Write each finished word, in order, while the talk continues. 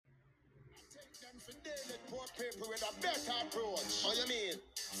For daily poor people with a better approach. Oh, you mean?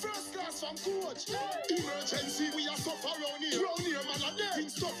 First class from coach. Emergency, we are suffer around here. Round here, man, a dead.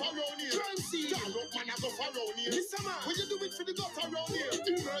 Things stuff around here. Currency. Dial up, man, a go around here. Listen, man, when you do it for the gutter around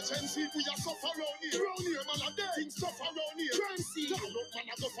here. Emergency, we are suffer around here. Round here, man, a dead. Things stuff around here. Currency. Dial up,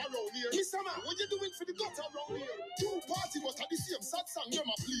 man, a go around here. Listen, man, when you do it for the gutter around here. Two party, but at the same sad song, them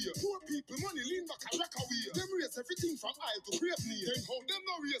a play. Poor people, money lean back and rock away. Them raise everything from aisle to grave knee. Then how them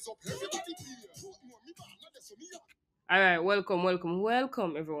no raise up, everybody play. All right, welcome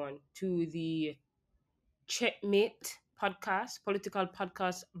everyone to the Checkmate podcast, political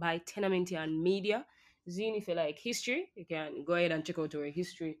podcast by Tenementian Media. Zine, if you like history, you can go ahead and check out our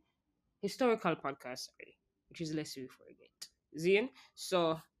historical podcast, which is less before you get Zine.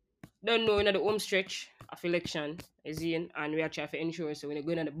 So, don't know, the home stretch of election, Zine, and we are trying to ensure so when you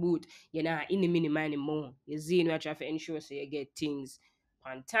go in the booth, you're not in the mini anymore. Zine, we are trying to ensure so you get things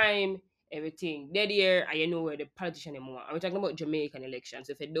on time. Everything dead here, and you know where the politician anymore. And we're talking about Jamaican elections.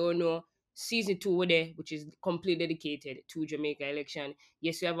 If you don't know, season 2 over there, which is completely dedicated to Jamaica election.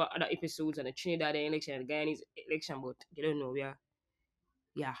 Yes, we have other episodes on the Trinidad election and the Guyanese election, but you don't know I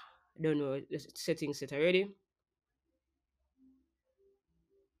don't know the settings set already.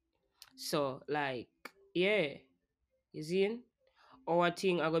 So you see, our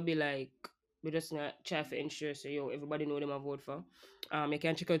thing I gonna be like we just gonna try to ensure so everybody know them I vote for. You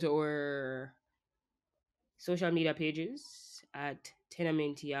can check out our social media pages at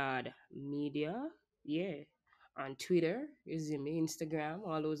Tenement Yard Media. On Twitter, Instagram,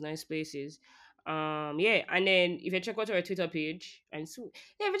 all those nice places. And then if you check out our Twitter page, and so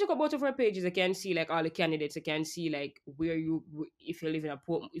if you check out both of our pages, you can see like all the candidates. You can see like where if you live in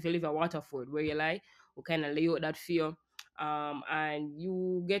if you live at Waterford, where you like, we kind of lay out that for you. And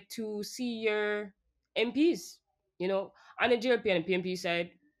you get to see your MPs. On the JLP and the PMP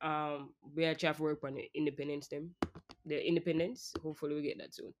side, we are trying to work on the independence. Hopefully we get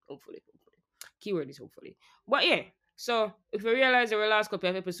that soon. Hopefully. Keyword is hopefully. But yeah, so if you realize our last couple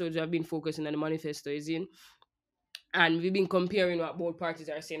of episodes we have been focusing on the manifesto and we've been comparing what both parties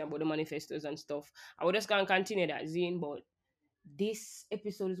are saying about the manifestos and stuff. I would just gonna continue that Zine, but this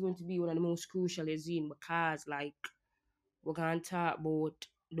episode is going to be one of the most crucial Zine because we're gonna talk about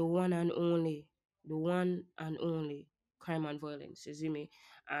the one and only crime and violence, you see me?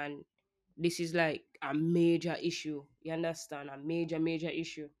 And this is like a major issue. You understand? A major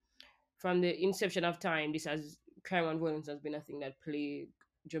issue. From the inception of time, crime and violence has been a thing that plagued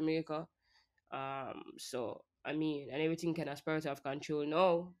Jamaica. And everything kind of spirit of control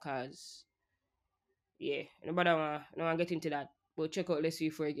now, cause nobody wanna get into that. But check out Let's See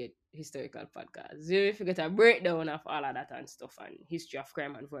Forget historical podcast. You forget a breakdown of all of that and stuff and history of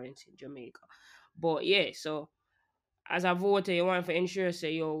crime and violence in Jamaica. But so as a voter, you want to ensure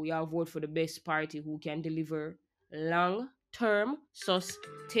you vote for the best party who can deliver long-term,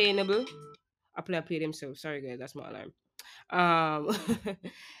 sustainable. I play themselves. Sorry guys, that's my alarm.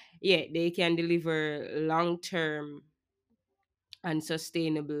 They can deliver long-term and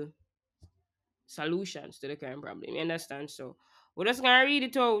sustainable solutions to the current problem. You understand? So we're just gonna read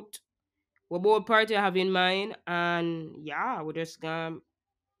it out. What both parties have in mind, and we're just gonna,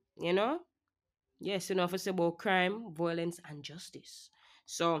 enough to say about crime, violence, and justice.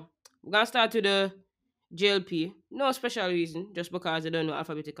 So we're gonna start with the JLP. No special reason, just because I don't know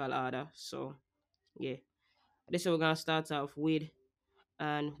alphabetical order. So this is what we're gonna start off with,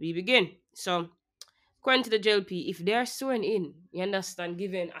 and we begin. So according to the JLP, if they are sworn in, you understand,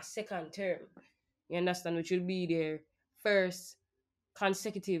 given a second term, you understand, which will be their first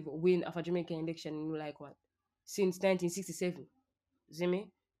consecutive win of a Jamaican election in like what? Since 1967. See me?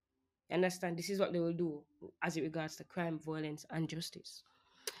 You understand? This is what they will do as it regards to crime, violence, and justice.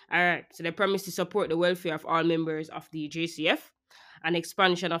 Alright, so they promise to support the welfare of all members of the JCF, an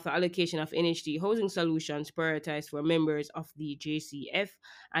expansion of the allocation of NHD housing solutions prioritized for members of the JCF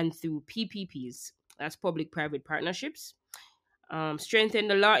and through PPPs, that's public-private partnerships. Strengthen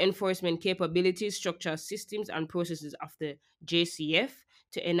the law enforcement capabilities, structure, systems, and processes of the JCF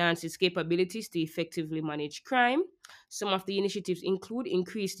to enhance its capabilities to effectively manage crime. Some of the initiatives include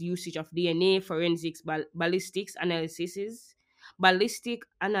increased usage of DNA, forensics, ballistic analysis.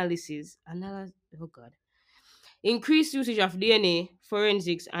 Increased usage of DNA,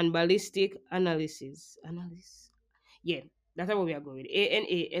 forensics, and ballistic analysis. Yeah, that's what we are going with.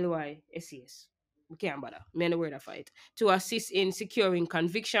 ANALYSES. we can't bother. Me and the word of fight. To assist in securing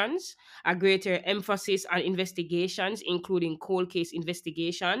convictions, a greater emphasis on investigations, including cold case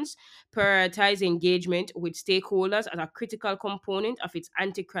investigations, prioritize engagement with stakeholders as a critical component of its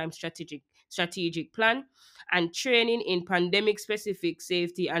anti-crime strategic plan, and training in pandemic specific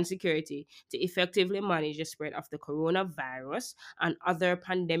safety and security to effectively manage the spread of the coronavirus and other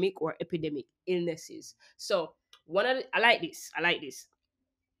pandemic or epidemic illnesses. So I like this. I like this.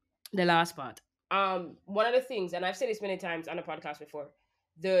 The last part. One of the things, and I've said this many times on the podcast before,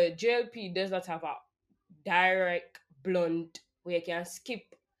 the JLP does not have a direct, blunt where you can skip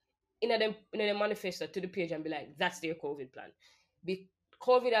in a manifesto to the page and be like, that's their COVID plan.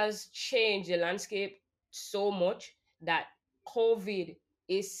 COVID has changed the landscape so much that COVID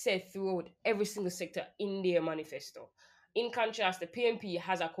is set throughout every single sector in their manifesto. In contrast, the PNP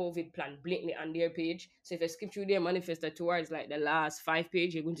has a COVID plan blatantly on their page. So if you skip through their manifesto towards like the last 5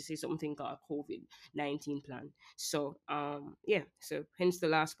 pages, you're going to see something called a COVID-19 plan. So yeah, so hence the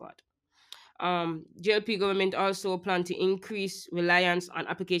last part. JLP government also plan to increase reliance on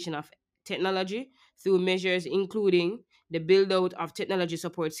application of technology through measures including the build out of technology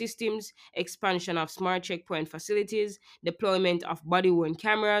support systems, expansion of smart checkpoint facilities, deployment of body worn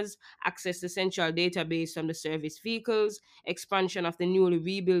cameras, access to central database from the service vehicles, expansion of the newly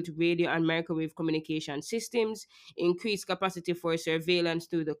rebuilt radio and microwave communication systems, increased capacity for surveillance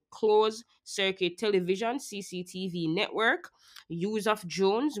through the closed circuit television CCTV network, use of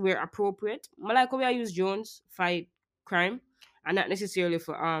drones where appropriate. I like how we use drones fight crime and not necessarily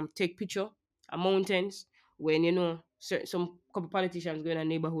for take picture of mountains when some couple politicians go in a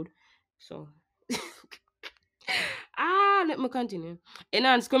neighborhood. So let me continue.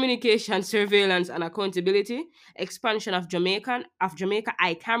 Enhanced communication, surveillance, and accountability. Expansion of Jamaica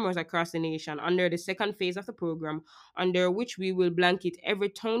eye cameras across the nation under the second phase of the program, under which we will blanket every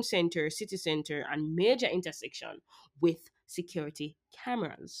town center, city center, and major intersection with security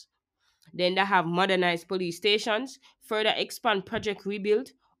cameras. Then they have modernized police stations, further expand Project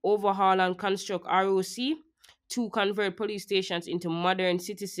Rebuild, overhaul and construct ROC to convert police stations into modern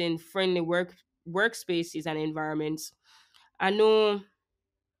citizen friendly workspaces and environments. I know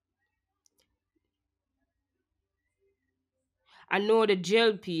I know the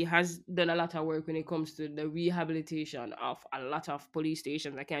JLP has done a lot of work when it comes to the rehabilitation of a lot of police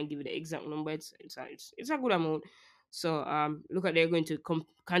stations. I can't give you the exact number. It's a good amount. So look at they're going to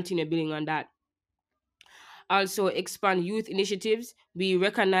continue building on that. Also expand youth initiatives. We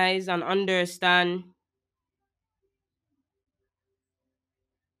recognize and understand.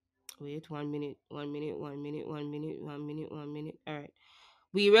 Wait, 1 minute, 1 minute, 1 minute, 1 minute, 1 minute, 1 minute. All right.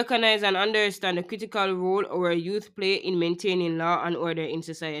 We recognize and understand the critical role our youth play in maintaining law and order in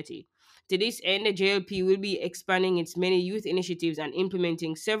society. To this end, the JLP will be expanding its many youth initiatives and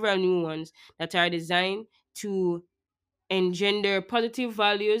implementing several new ones that are designed to engender positive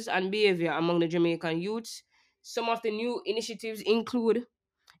values and behavior among the Jamaican youths. Some of the new initiatives include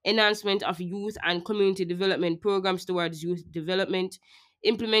enhancement of youth and community development programs towards youth development,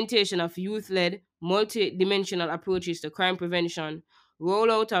 implementation of youth led, multi-dimensional approaches to crime prevention,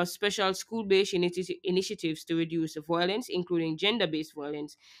 rollout of special school based initiatives to reduce violence, including gender based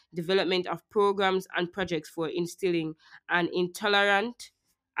violence, development of programs and projects for instilling an intolerant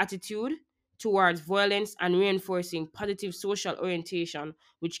attitude towards violence and reinforcing positive social orientation,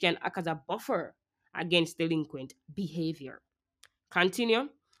 which can act as a buffer against delinquent behavior. Continue.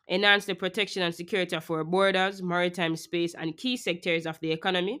 Enhance the protection and security of our borders, maritime space, and key sectors of the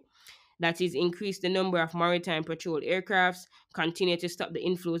economy. That is, increase the number of maritime patrol aircrafts. Continue to stop the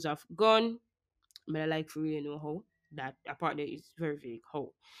inflows of gun. But I like to really know how. That apart there is very vague.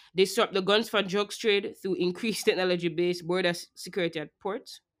 How disrupt the guns for drugs trade through increased technology-based border security at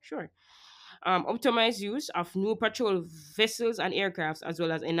ports. Sure. Optimize use of new patrol vessels and aircrafts, as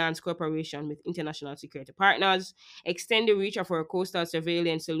well as enhanced cooperation with international security partners, extend the reach of our coastal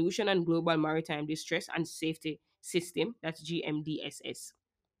surveillance solution and global maritime distress and safety system, that's GMDSS.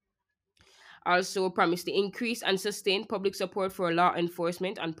 Also, promise to increase and sustain public support for law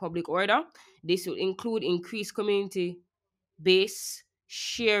enforcement and public order. This will include increased community base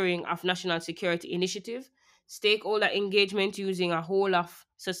sharing of national security initiative. Stakeholder engagement using a whole of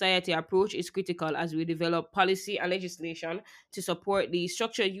society approach is critical as we develop policy and legislation to support the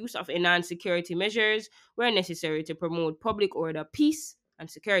structured use of enhanced security measures where necessary to promote public order, peace, and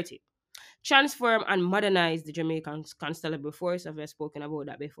security. Transform and modernize the Jamaican Constabulary Force. I've spoken about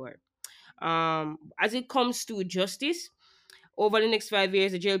that before. As it comes to justice, over the next 5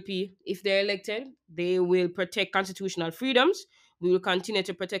 years, the JLP, if they're elected, they will protect constitutional freedoms. We will continue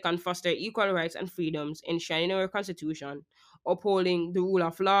to protect and foster equal rights and freedoms enshrined in our constitution, upholding the rule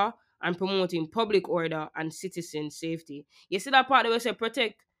of law and promoting public order and citizen safety. You see that part that we say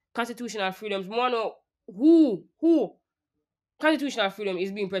protect constitutional freedoms. More know who constitutional freedom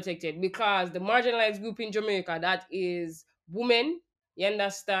is being protected because the marginalized group in Jamaica, that is women, you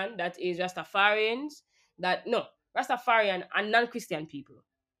understand, that is Rastafarians, that no, Rastafarian and non-Christian people.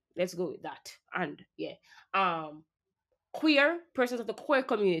 Let's go with that. And yeah. Queer persons of the queer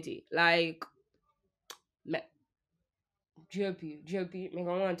community, like me, GLP, me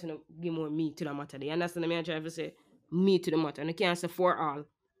gonna want to know, give more meat to the matter. You understand me? I try to say meat to the matter. And I can't say for all.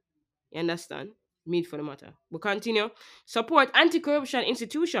 You understand? Meat for the matter. We continue. Support anti-corruption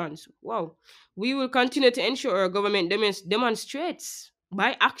institutions. Wow. We will continue to ensure our government demonstrates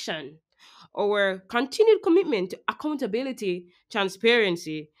by action our continued commitment to accountability,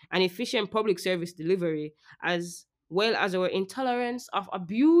 transparency, and efficient public service delivery, as well as our intolerance of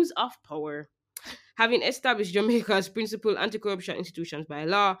abuse of power. Having established Jamaica's principal anti-corruption institutions by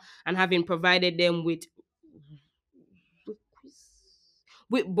law and having provided them with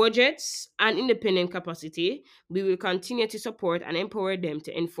budgets and independent capacity, we will continue to support and empower them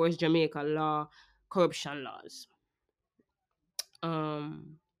to enforce Jamaica law corruption laws.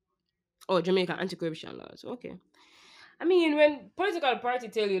 Um, Jamaica anti-corruption laws. Okay. I mean, when political party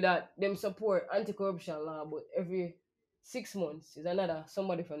tell you that them support anti-corruption law, but every 6 months is another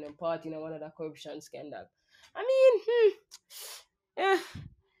somebody from them party in another corruption scandal. I mean, yeah,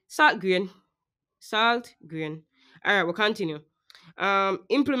 salt grain, salt grain. All right, we'll continue.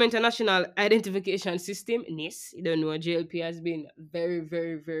 Implement a national identification system. NIS. You don't know, JLP has been very,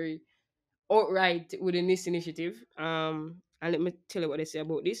 very, very outright with the NIS initiative. And let me tell you what they say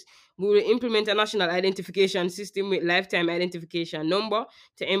about this. We will implement a national identification system with lifetime identification number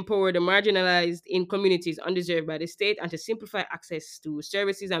to empower the marginalized in communities undeserved by the state and to simplify access to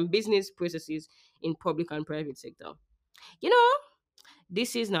services and business processes in public and private sector. You know,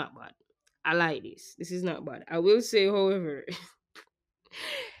 this is not bad. I like this. This is not bad. I will say, however,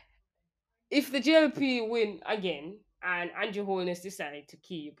 if the JLP win again and Andrew Holness decide to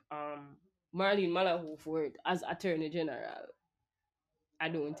keep Marlene Malahoo for it as Attorney General, I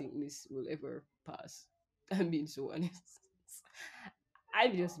don't think this will ever pass. I'm being so honest.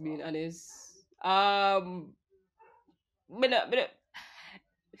 I'm just being honest. But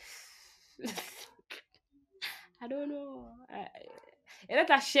I don't know. And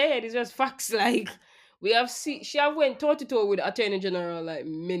that shared is just facts. Like we have seen, she have went toe to toe with Attorney General like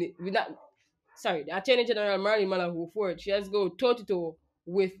minute with that. Sorry, the Attorney General Mary Malahoo Ford. She has to go toe to toe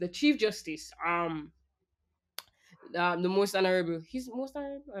with the Chief Justice. The most honorable. He's most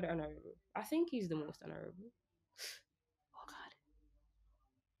honorable or the honorable? I think he's the most honorable. Oh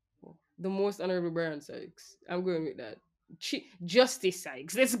God, the most honorable Brian Sykes. I'm going with that. Justice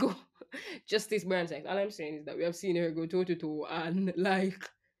Sykes. Let's go. Justice Brian Sykes. All I'm saying is that we have seen her go toe to toe and like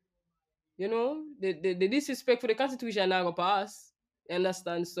the disrespect for the Constitution now go pass. You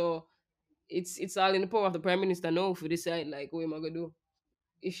understand? So it's all in the power of the Prime Minister now for decide like what am I gonna do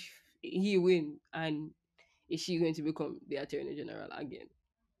if he win and is she going to become the Attorney General again?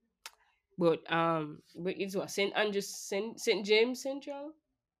 But it's what Saint Andrews Saint James Central,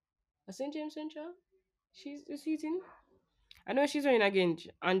 Saint James Central. She's sitting. I know she's running against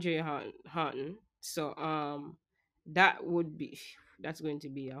Andre Horton. So that would be that's going to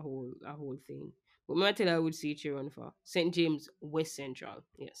be a whole thing. But Martella would see she run for St. James West Central.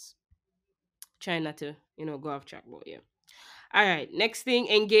 Yes. Try not to, go off track, but yeah. All right. Next thing,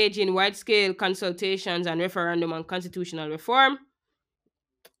 engage in wide scale consultations and referendum on constitutional reform.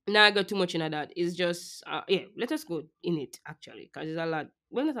 Now I got too much into that. It's just yeah, let us go in it actually, because it's a lot.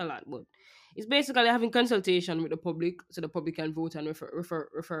 Well, not a lot, but it's basically having consultation with the public, so the public can vote on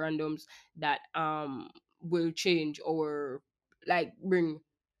referendums that will change or like bring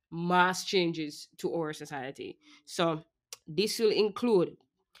mass changes to our society. So this will include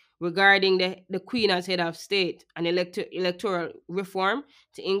regarding the Queen as head of state and electoral reform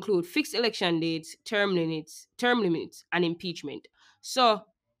to include fixed election dates, term limits, and impeachment. So,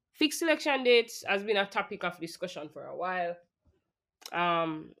 fixed election dates has been a topic of discussion for a while.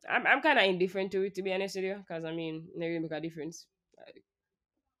 I'm kind of indifferent to it, to be honest with you, because I mean, it really make a difference. Like,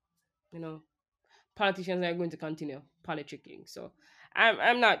 you know, politicians are going to continue politicking. So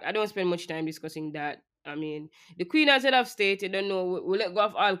I'm not. I don't spend much time discussing that. I mean, the Queen as head of state, I don't know. We let go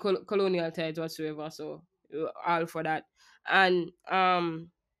of all colonial ties whatsoever. So we're all for that. And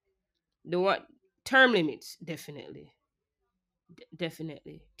the what term limits definitely,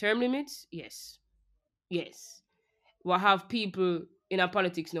 definitely term limits. Yes, yes. We'll have people in our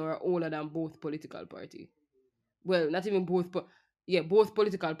politics now are older than both political party. Well, not even both, but yeah, both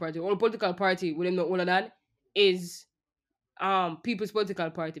political party. All political party with them not older than is People's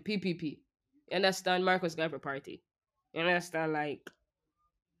Political Party, PPP. You understand? Marcus Garvey Party. You understand?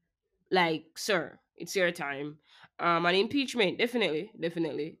 Sir, it's your time. And impeachment, definitely,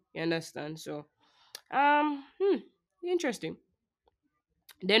 definitely. You understand? So, um, hmm, interesting.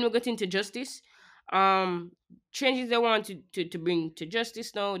 Then we get into justice. Um, Changes they want to bring to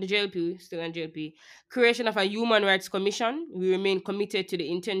justice now. The JLP, still on JLP. Creation of a human rights commission. We remain committed to the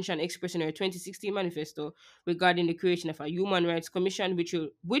intention expressed in our 2016 manifesto regarding the creation of a human rights commission,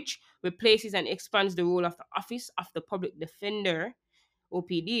 which replaces and expands the role of the office of the public defender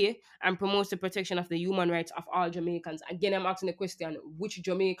OPD and promotes the protection of the human rights of all Jamaicans. Again, I'm asking the question, which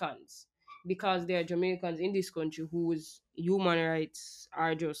Jamaicans? Because there are Jamaicans in this country whose human rights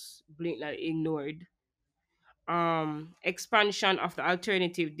are just blatantly ignored. Expansion of the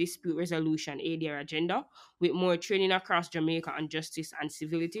alternative dispute resolution ADR agenda with more training across Jamaica on justice and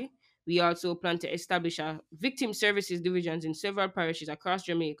civility. We also plan to establish a victim services divisions in several parishes across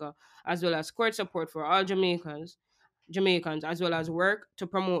Jamaica, as well as court support for all Jamaicans, as well as work to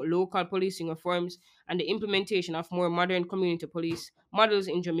promote local policing reforms and the implementation of more modern community police models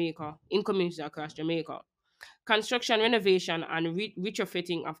in communities across Jamaica. Construction, renovation, and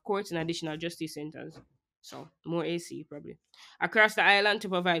retrofitting of courts and additional justice centers. So, more AC probably. Across the island to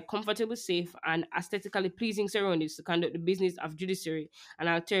provide comfortable, safe, and aesthetically pleasing surroundings to conduct the business of judiciary and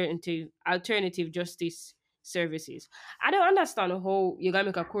alternative justice services. I don't understand how you gotta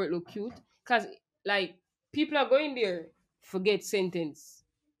make a court look cute. Because, like, people are going there for get sentence,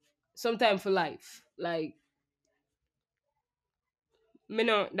 sometime for life. Like, me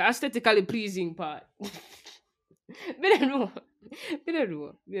know the aesthetically pleasing part. Me don't know. Me don't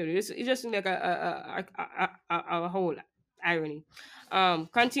know. Me don't know. It's just like a whole irony.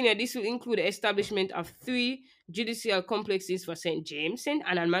 Continue. This will include the establishment of 3 judicial complexes for St. James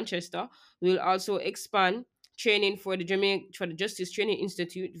and Manchester. We will also expand training for the Justice Training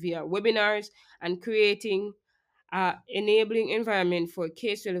Institute via webinars and creating enabling environment for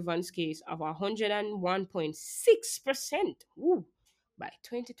case relevance case of 101.6% by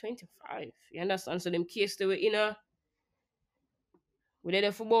 2025. You understand? So them case they were in a we did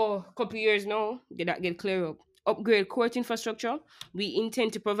it for about a couple years now. Did that get clear up? Upgrade court infrastructure. We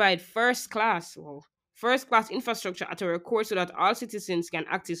intend to provide first class infrastructure at our court so that all citizens can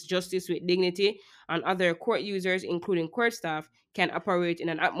access justice with dignity and other court users, including court staff, can operate in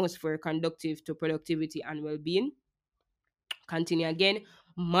an atmosphere conducive to productivity and well-being. Continue again.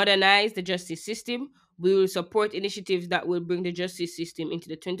 Modernize the justice system. We will support initiatives that will bring the justice system into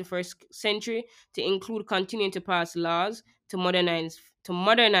the 21st century to include continuing to pass laws to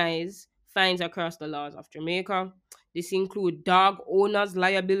modernize fines across the laws of Jamaica. This include dog owners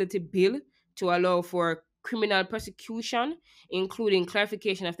liability bill to allow for criminal prosecution, including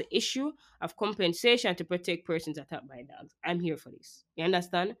clarification of the issue of compensation to protect persons attacked by dogs. I'm here for this. You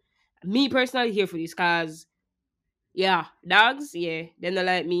understand? Me personally here for this because yeah, dogs, yeah, they not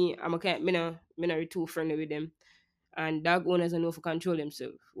like me. I'm a cat, me not too friendly with them. And dog owners don't know to control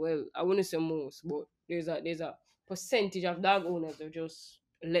themselves. Well, I wouldn't say most, but there's a percentage of dog owners that just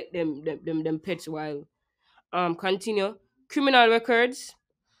let them pets wild. Continue. Criminal records.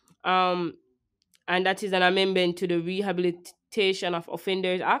 Um and that is an amendment to the Rehabilitation of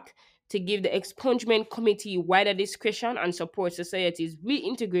Offenders Act to give the expungement committee wider discretion and support society's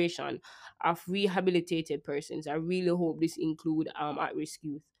reintegration of rehabilitated persons. I really hope this include at-risk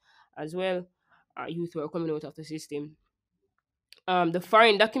youth as well, youth who are coming out of the system. The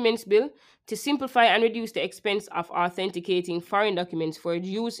Foreign Documents Bill to simplify and reduce the expense of authenticating foreign documents for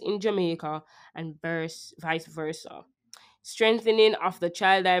use in Jamaica and vice versa. Strengthening of the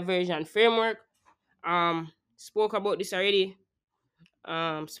child diversion framework, spoke about this already.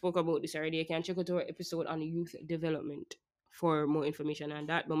 You can check out our episode on youth development for more information on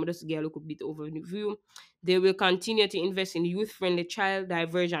that. But I'm just get a little bit overview. They will continue to invest in youth-friendly child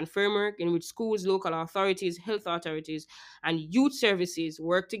diversion framework in which schools, local authorities, health authorities, and youth services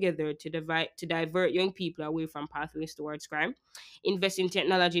work together to divert young people away from pathways towards crime. Invest in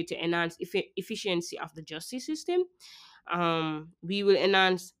technology to enhance efficiency of the justice system. We will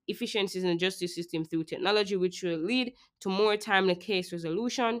enhance efficiencies in the justice system through technology, which will lead to more timely case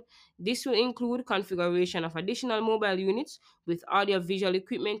resolution. This will include configuration of additional mobile units with audio-visual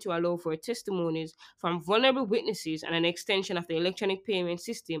equipment to allow for testimonies from vulnerable witnesses and an extension of the electronic payment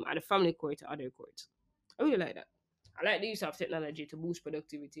system at the family court to other courts. I really like that. I like the use of technology to boost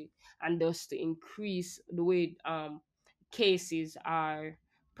productivity and thus to increase the way cases are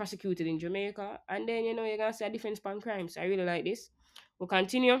prosecuted in Jamaica. And then, you're going to see a difference on crimes. I really like this. We'll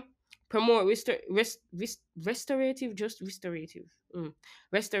continue. Promote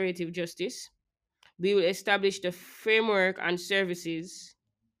restorative justice. We will establish the framework and services.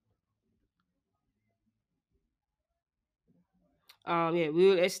 We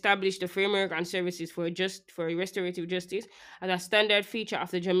will establish the framework and services for restorative justice as a standard feature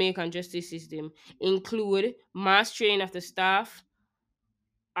of the Jamaican justice system. Include mass training of the staff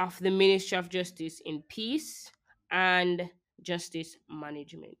of the Ministry of Justice in peace and justice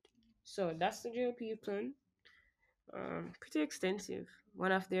management. So that's the JLP plan. Pretty extensive.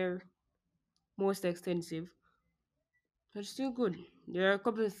 One of their most extensive, but still good. There are a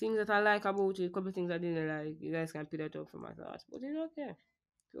couple of things that I like about it, a couple of things I didn't like. You guys can pick that up from my thoughts, but it's okay.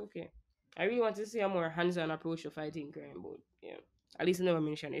 It's okay. I really want to see a more hands-on approach to fighting crime, but yeah, at least I never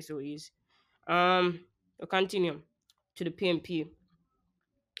mention SOEs. We'll continue to the PMP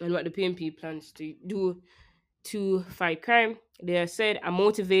and what the PMP plans to do to fight crime. They have said a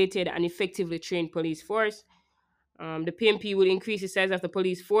motivated and effectively trained police force. The PMP will increase the size of the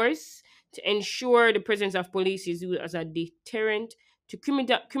police force to ensure the presence of police is used as a deterrent to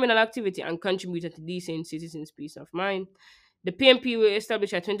criminal activity and contribute to decent citizens' peace of mind. The PMP will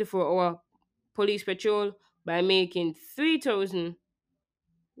establish a 24-hour police patrol by making 3,000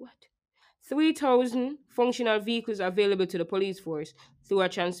 what 3,000 functional vehicles available to the police force through a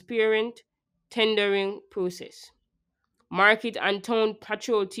transparent tendering process. Market and town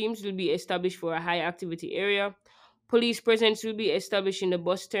patrol teams will be established for a high activity area. Police presence will be established in the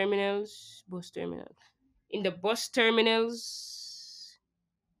bus terminals. In the bus terminals.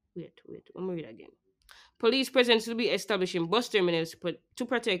 Wait. Let me read again. Police presence will be established in bus terminals to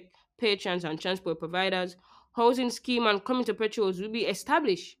protect patrons and transport providers. Housing scheme and commuter patrols will be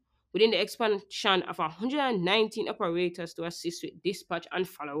established within the expansion of 119 operators to assist with dispatch and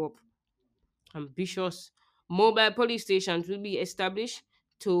follow up. Ambitious. Mobile police stations will be established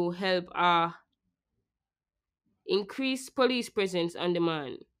to help increase police presence on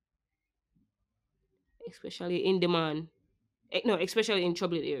demand, especially in demand. No, especially in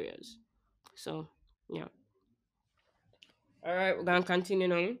troubled areas. So, yeah. All right, we're gonna continue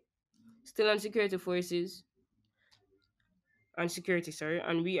now. Still on security forces and security, sorry,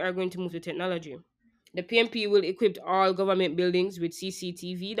 and we are going to move to technology. The PMP will equip all government buildings with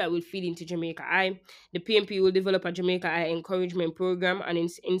CCTV that will feed into Jamaica Eye. The PMP will develop a Jamaica Eye encouragement program and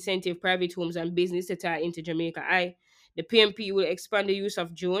incentive private homes and business to tie into Jamaica Eye. The PMP will expand the use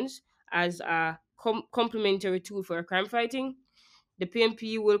of drones as a complementary tool for crime fighting. The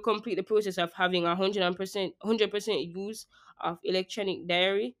PMP will complete the process of having 100% use of electronic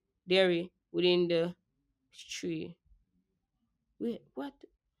diary within the tree. Wait, what?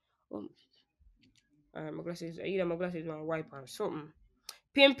 Um, my glasses. Either my glasses or my wipe or something.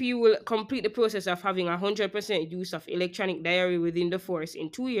 PMP will complete the process of having 100% use of electronic diary within the force in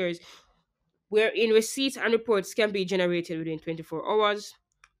 2 years, wherein receipts and reports can be generated within 24 hours.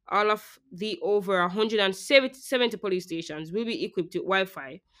 All of the over 170 police stations will be equipped with Wi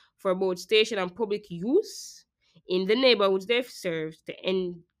Fi for both station and public use in the neighborhoods they serve to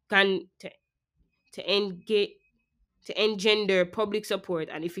engage to engender public support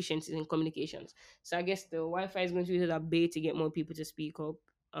and efficiencies in communications. So I guess the Wi-Fi is going to be a bait to get more people to speak up.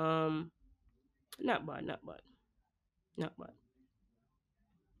 Um, not bad.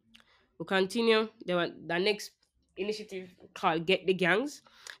 We'll continue. The next initiative called Get the Gangs.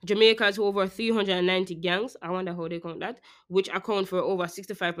 Jamaica has over 390 gangs. I wonder how they count that, which account for over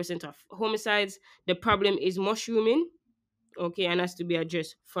 65% of homicides. The problem is mushrooming, okay, and has to be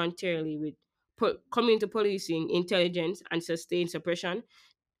addressed frontiерly with community policing, intelligence, and sustained suppression.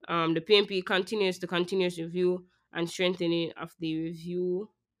 The PNP continues the continuous review and strengthening of the review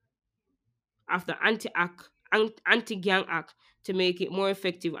of the anti-gang act to make it more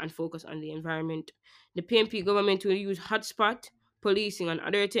effective and focus on the environment. The PNP government will use hotspot policing and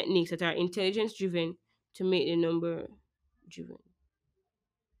other techniques that are intelligence driven to make the number driven.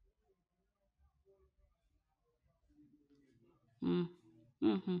 Mm.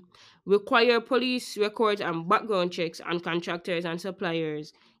 hmm Require police records and background checks on contractors and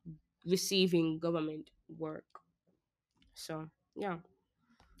suppliers receiving government work. So, yeah.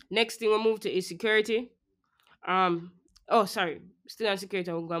 Next thing we'll move to is security. Um. Oh, sorry. Still on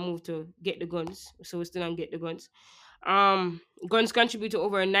security. We're gonna move to get the guns. So we're still on get the guns. Guns contribute to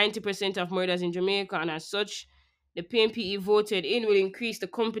over 90% of murders in Jamaica, and as such, the PNPE voted in will increase the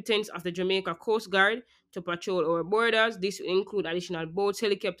competence of the Jamaica Coast Guard to patrol our borders. This will include additional boats,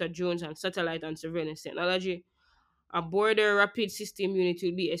 helicopter, drones, and satellite and surveillance technology. A border rapid system unit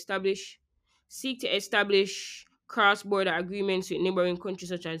will be established. Seek to establish cross-border agreements with neighboring countries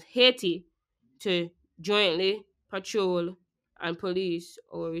such as Haiti to jointly patrol and police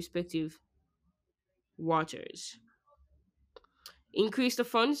our respective waters. increase the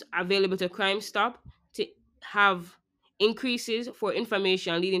funds available to Crime Stop to have increases for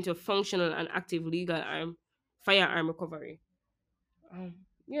information leading to functional and active legal firearm recovery.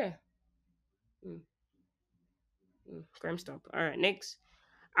 Yeah. Mm, Crime Stop. All right, next.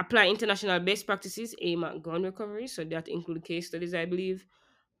 Apply international best practices aim at gun recovery. So that include case studies, I believe.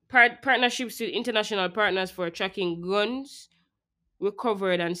 Partnerships with international partners for tracking guns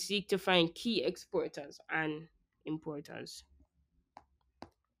recovered and seek to find key exporters and importers.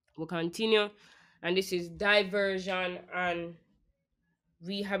 We'll continue. And this is diversion and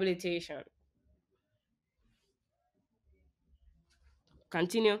rehabilitation.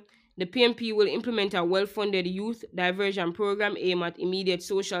 Continue. The PMP will implement a well funded youth diversion program aimed at immediate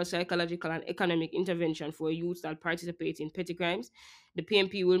social, psychological, and economic intervention for youths that participate in petty crimes. The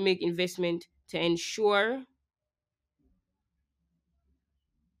PMP will make investment to ensure.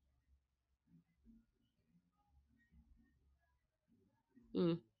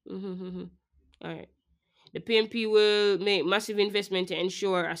 Mm, All right. The PMP will make massive investment to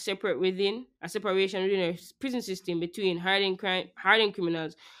ensure a separation within a prison system between hardened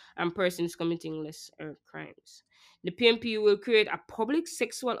criminals and persons committing lesser crimes. The PMP will create a public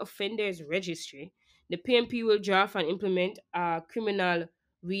sexual offenders registry. The PMP will draft and implement a criminal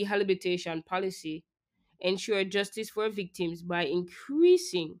rehabilitation policy, ensure justice for victims by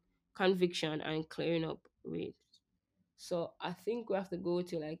increasing conviction and clearing up rates. So I think we have to go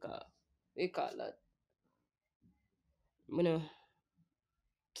to like a we call that you know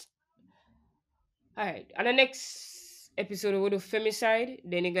All right. On the next episode, we'll do femicide.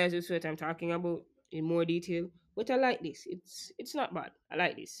 Then you guys will see what I'm talking about in more detail. But I like this. It's not bad. I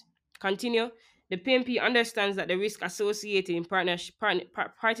like this. Continue. The PMP understands that the risk associated in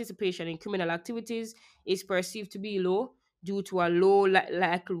participation in criminal activities is perceived to be low due to a low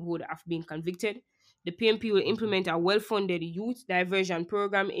likelihood of being convicted. The PMP will implement a well-funded youth diversion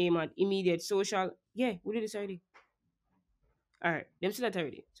program aimed at immediate social. Yeah, we did this already. All right, them still that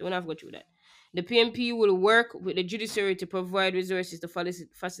already. So we'll have to go through that. The PMP will work with the judiciary to provide resources to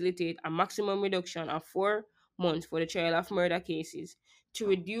facilitate a maximum reduction of 4 months for the trial of murder cases to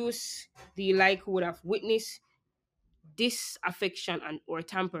reduce the likelihood of witness disaffection and or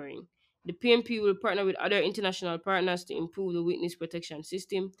tampering. The PMP will partner with other international partners to improve the witness protection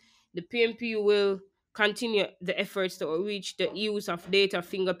system. The PMP will continue the efforts to reach the use of data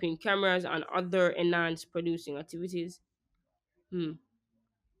fingerprint cameras and other enhanced producing activities. Hmm.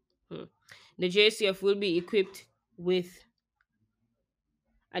 Hmm. The JCF will be equipped with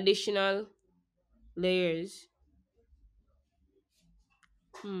additional layers.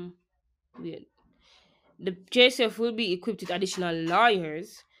 Hmm. Weird. The JCF will be equipped with additional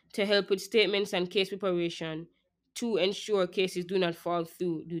lawyers to help with statements and case preparation to ensure cases do not fall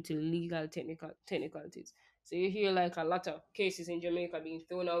through due to legal technicalities. So you hear like a lot of cases in Jamaica being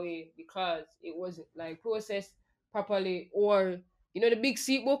thrown away because it wasn't like processed properly, or the big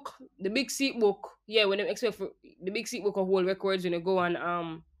seat book, yeah, when they expect for the big seat book of whole records when you go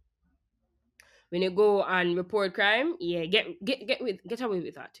and report crime, yeah, get away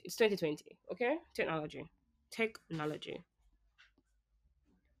with that. It's 2020, okay? Technology.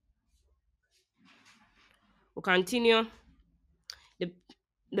 We'll continue. The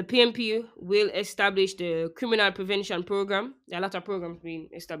the PMP will establish the criminal prevention program. There are a lot of programs being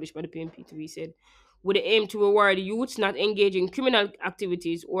established by the PMP to be said, with the aim to reward youths not engaging in criminal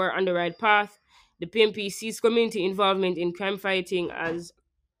activities or on the right path. The PMP sees community involvement in crime fighting as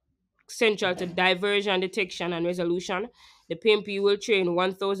central to diversion detection and resolution. The PMP will train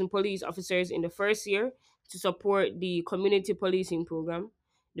 1,000 police officers in the first year to support the community policing program.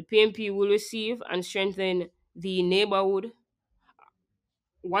 The PMP will receive and strengthen the neighborhood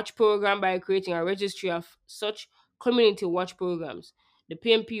watch program by creating a registry of such community watch programs. The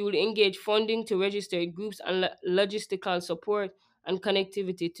PMP will engage funding to register groups and logistical support and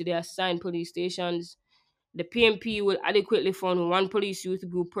connectivity to the assigned police stations. The PMP will adequately fund one police youth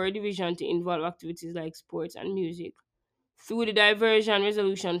group per division to involve activities like sports and music. Through the Diversion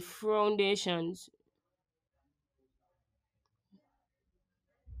Resolution Foundations,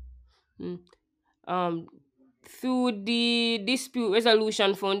 hmm, um, through the Dispute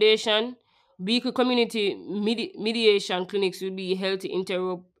Resolution Foundation, weekly community mediation clinics will be held to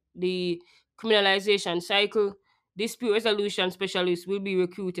interrupt the criminalization cycle. Dispute resolution specialists will be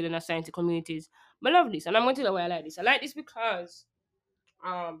recruited and assigned to communities. I love this, and I'm going to tell you why I like this. I like this because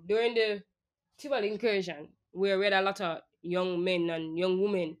during the Tivoli incursion, where we had a lot of young men and young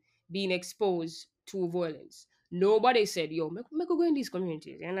women being exposed to violence, nobody said, yo, make we go in these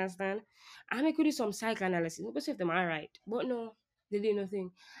communities, you understand? I make we do some psychoanalysis, we go see if them all right. But no, they did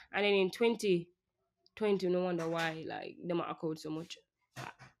nothing. And then in 20, no wonder why like them are code so much.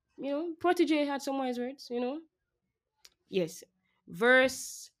 Protege had some wise words. Yes.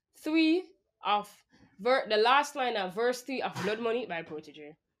 Verse 3 of the last line of verse 3 of Blood Money by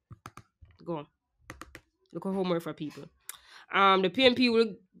Protege. Go on. Look at homework for people. The PMP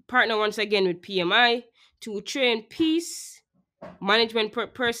will partner once again with PMI to train peace management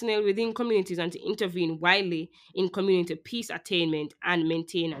personnel within communities and to intervene widely in community peace attainment and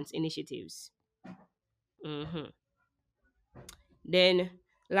maintenance initiatives. Mhm. Then,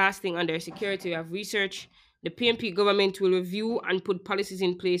 last thing under security, we have research. The PMP government will review and put policies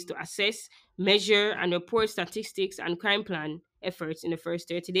in place to assess, measure, and report statistics and crime plan efforts in the first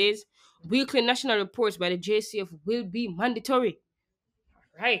 30 days. Weekly national reports by the JCF will be mandatory.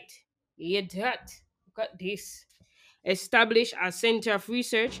 Right. You hear that? Look at this. Establish a center of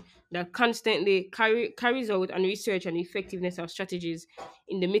research that constantly carries out and research on the effectiveness of strategies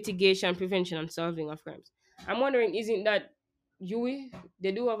in the mitigation, prevention, and solving of crimes. I'm wondering, isn't that UE?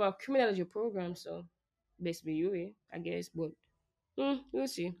 They do have a criminology program, so best be UE, I guess. But we'll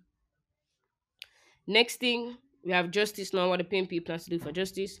see. Next thing, we have justice now. What the PMP plans to do for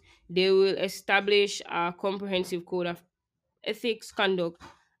justice, they will establish a comprehensive code of ethics, conduct,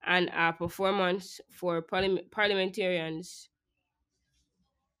 and performance for parliamentarians.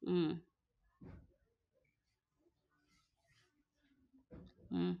 Mm,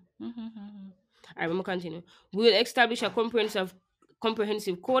 mm, All right, we will continue. We will establish a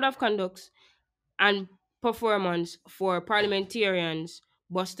comprehensive code of conduct and performance for parliamentarians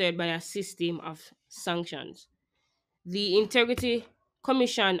busted by a system of sanctions. The Integrity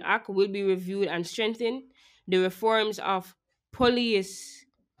Commission Act will be reviewed and strengthened. The reforms of police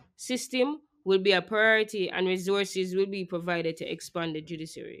system will be a priority and resources will be provided to expand the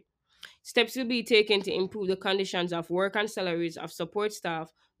judiciary. Steps will be taken to improve the conditions of work and salaries of support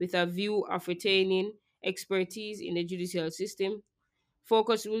staff with a view of retaining expertise in the judicial system.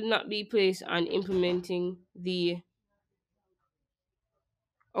 Focus will not be placed on implementing the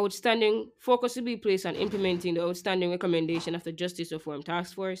outstanding recommendation of the Justice Reform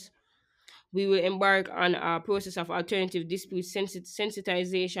Task Force. We will embark on a process of alternative dispute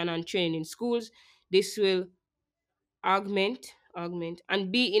sensitization and training in schools. This will augment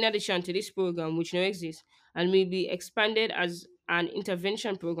and be in addition to this program which now exists and will be expanded as an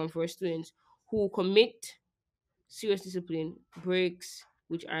intervention program for students who commit serious discipline breaks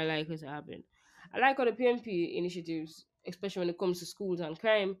which are likely to happen. I like how the PMP initiatives, especially when it comes to schools and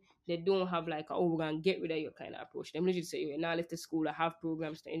crime, they don't have like a, oh, we're gonna get rid of your kind of approach. Them legit say you now left the school I have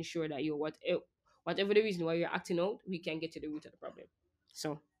programs to ensure that you whatever the reason why you're acting out, we can get to the root of the problem.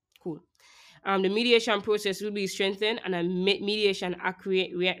 So cool. The mediation process will be strengthened and a mediation act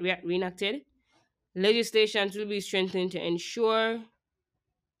reenacted. Legislations will be strengthened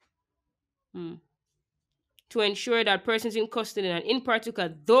hmm, to ensure that persons in custody and in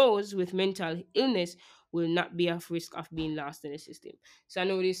particular those with mental illness will not be at risk of being lost in the system. So I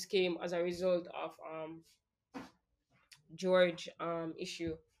know this came as a result of George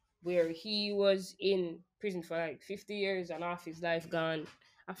issue where he was in prison for like 50 years and half his life gone.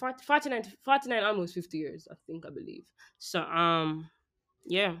 49 almost 50 years, I believe. So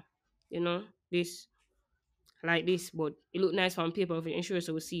yeah, you know, this like this, but it looked nice on paper of the insurance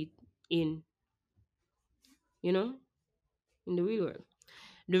so we see it in you know in the real world.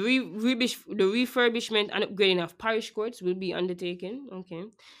 The refurbishment and upgrading of parish courts will be undertaken. Okay.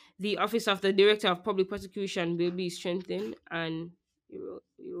 The office of the Director of Public Prosecution will be strengthened and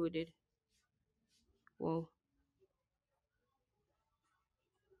eroded. Wow.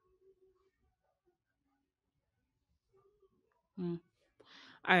 Hmm.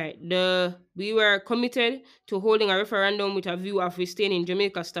 All right. We were committed to holding a referendum with a view of retaining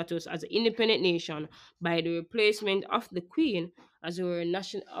Jamaica's status as an independent nation by the replacement of the Queen as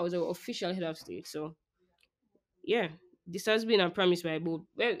our official head of state. So yeah, this has been a promise by both.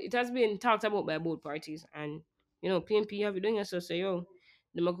 Well, it has been talked about by both parties, and PNP have been doing it. So say yo,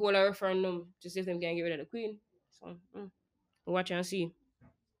 the hold a referendum to see if them can get rid of the Queen. So we'll watch and see.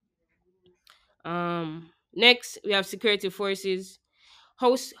 Next we have security forces.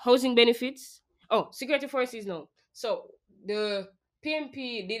 Housing benefits. Oh, security forces no. So the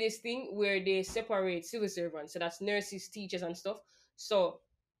PMP did this thing where they separate civil servants. So that's nurses, teachers, and stuff. So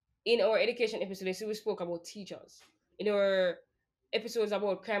in our education episode, we spoke about teachers. In our episodes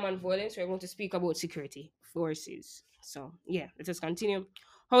about crime and violence, we're going to speak about security forces. So yeah, let us continue.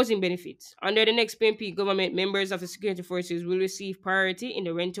 Housing benefits. Under the next PMP government, members of the security forces will receive priority in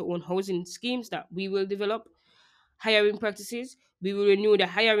the rent to own housing schemes that we will develop. Hiring practices. We will renew the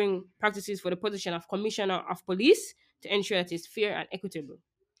hiring practices for the position of Commissioner of Police to ensure that it's fair and equitable.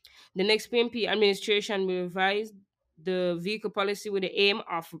 The next PMP administration will revise the vehicle policy with the aim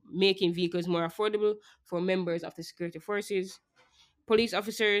of making vehicles more affordable for members of the security forces. Police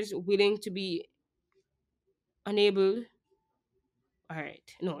officers willing to be enabled. All right.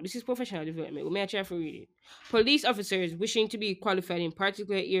 No, this is professional development. We may try to read it. Police officers wishing to be qualified in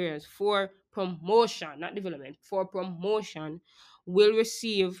particular areas for promotion, not development, for promotion, will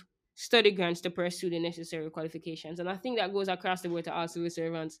receive study grants to pursue the necessary qualifications. And I think that goes across the board to all civil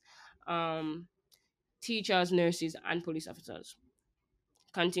servants, um, teachers, nurses, and police officers.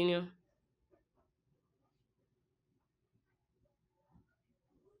 Continue.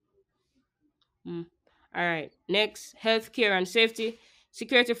 Mm. All right. Next, healthcare and safety.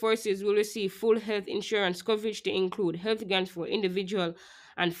 Security forces will receive full health insurance coverage to include health grants for individual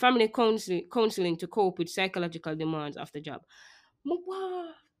and family counseling to cope with psychological demands of the job. Mwah.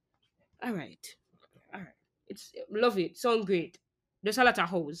 All right. All right. It's love it. Sound great. There's a lot of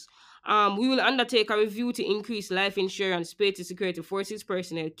hoes. We will undertake a review to increase life insurance paid to security forces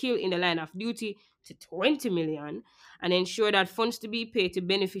personnel killed in the line of duty to 20 million and ensure that funds to be paid to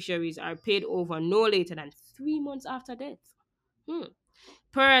beneficiaries are paid over no later than 3 months after death. Hmm.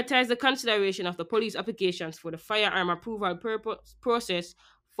 Prioritize the consideration of the police applications for the firearm approval process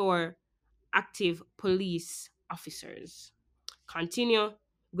for active police officers. Continue.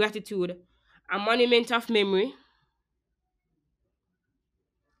 Gratitude. A monument of memory.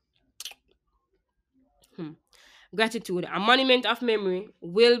 Hmm. Gratitude. A monument of memory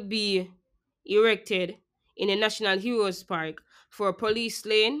will be erected in the National Heroes Park for police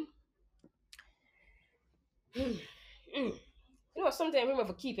slain. Mm. You know, sometimes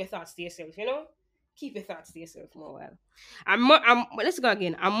remember keep your thoughts to yourself, you know? Keep your thoughts to yourself for a while. Let's go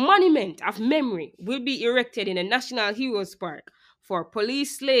again. A monument of memory will be erected in the National Heroes Park for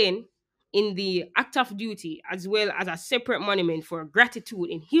police slain in the act of duty, as well as a separate monument for gratitude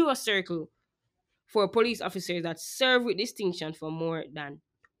in Hero Circle for police officers that serve with distinction for more than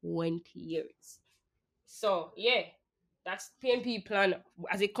 20 years. So yeah, that's PMP plan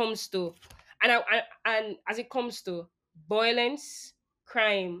as it comes to and as it comes to violence,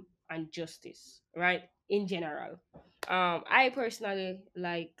 crime, and justice, right? In general. I personally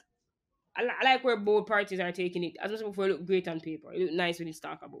I like where both parties are taking it. As much before it look great on paper. It look nice when it's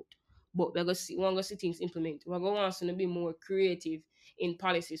talked about. But we're gonna see things implement. We're gonna want to be more creative in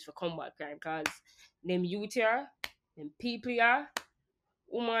policies for combat crime because them youth here, them people here,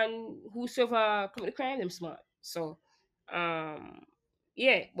 woman whosoever commit the crime, them smart. So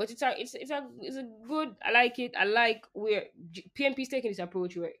yeah, but it's a good. I like it. I like where PMP is taking this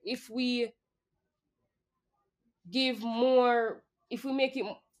approach where if we give more, if we make it,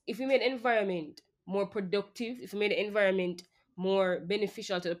 if we made the environment more productive, if we made the environment more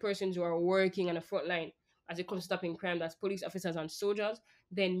beneficial to the persons who are working on the front line as it comes to stopping crime, that's police officers and soldiers,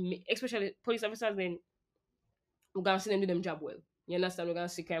 then especially police officers, then we're gonna see them do them job well. You understand? We're gonna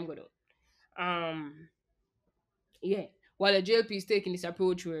see crime go down. Um, yeah. While the JLP is taking this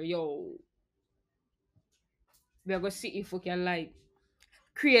approach where yo, we're gonna see if we can like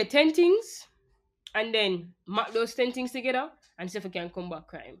create 10 things and then mark those 10 things together and see if we can combat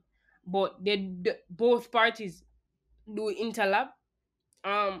crime. But both parties do interlap.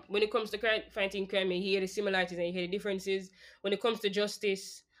 When it comes to fighting crime, you hear the similarities and you hear the differences. When it comes to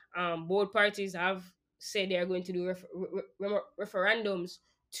justice, both parties have said they are going to do referendums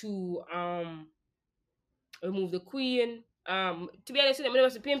to remove the queen. To be honest, when it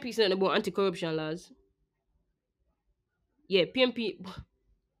was the PMP saying about anti-corruption laws. Yeah, PMP.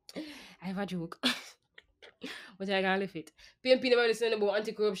 I have a joke. But I can't lift it. PMP never listened about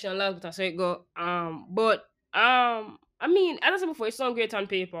anti-corruption laws, but I saw it go. I mean, as I said before, it sounds great on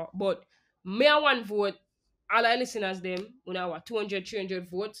paper, but me I one vote, all I listeners them, when I want 200, 300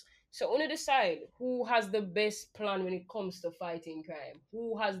 votes. So only decide who has the best plan when it comes to fighting crime.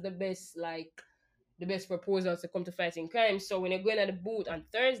 Who has the best proposals to come to fighting crime. So when you're going at the booth on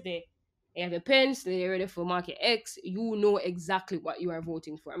Thursday, you have your pens, you're ready for market X, you know exactly what you are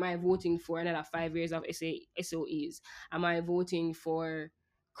voting for. Am I voting for another 5 years of SOEs? Am I voting for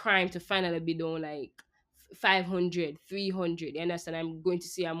crime to finally be done like 500, 300? You understand? I'm going to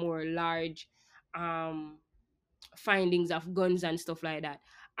see a more large um findings of guns and stuff like that.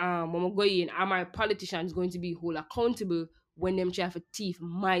 When we go in, are my politicians going to be hold accountable when them try to thief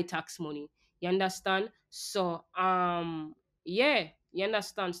my tax money? You understand? So yeah, you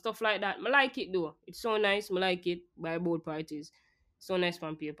understand stuff like that. I like it though. It's so nice. I like it by both parties. So nice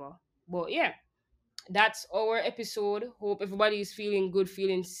on paper. But yeah, that's our episode. Hope everybody is feeling good,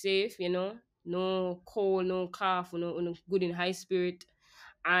 feeling safe. You know, no cold, no cough, no good in high spirit.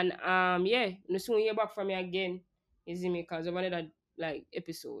 And yeah, no soon hear back from me again. Is it me? Cause I wanted that like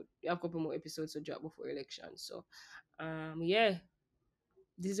episode. We have a couple more episodes to drop before election. So yeah,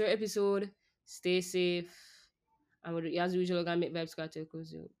 this is our episode. Stay safe. And as usual, gonna make vibes cartel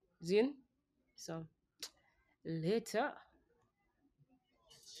cause you Zin. So later.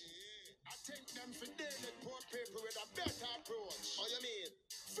 I take them for daily poor people with a better approach. Oh, you mean?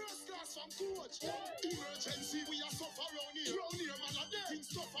 First class from coach. Emergency, we are suffer around here. Round here, man, I things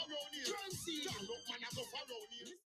suffer around here. Currency, look, man, I suffer around here.